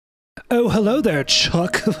Oh, hello there,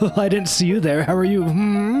 Chuck. I didn't see you there. How are you?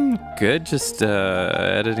 Good, just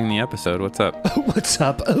editing the episode. What's up? What's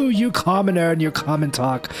up? Oh, you commoner and your common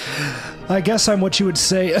talk. I guess I'm what you would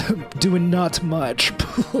say, doing not much.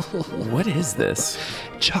 What is this?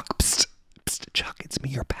 Chuck, psst, psst, Chuck, it's me,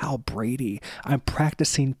 your pal Brady. I'm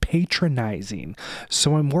practicing patronizing,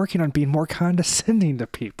 so I'm working on being more condescending to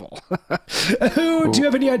people. Oh, do you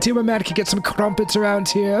have any idea where man could get some crumpets around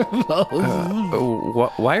here?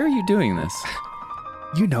 Why are you doing this?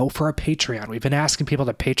 You know, for our Patreon, we've been asking people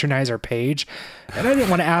to patronize our page, and I didn't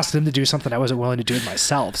want to ask them to do something I wasn't willing to do it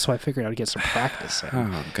myself, so I figured I'd get some practice in.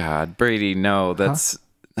 Oh, God. Brady, no, that's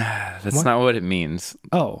not what it means.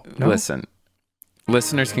 Oh, no? Listen,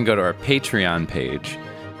 listeners can go to our Patreon page,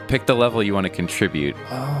 pick the level you want to contribute.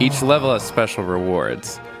 Oh. Each level has special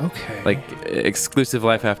rewards, Okay. like exclusive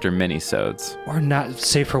Life After minisodes, Or not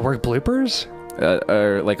safe for work bloopers?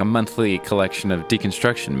 or like a monthly collection of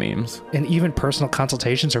deconstruction memes. And even personal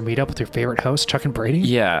consultations or meet up with your favorite host, Chuck and Brady?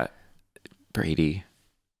 Yeah, Brady.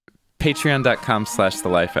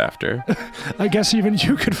 Patreon.com/thelifeafter. I guess even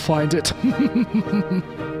you could find it.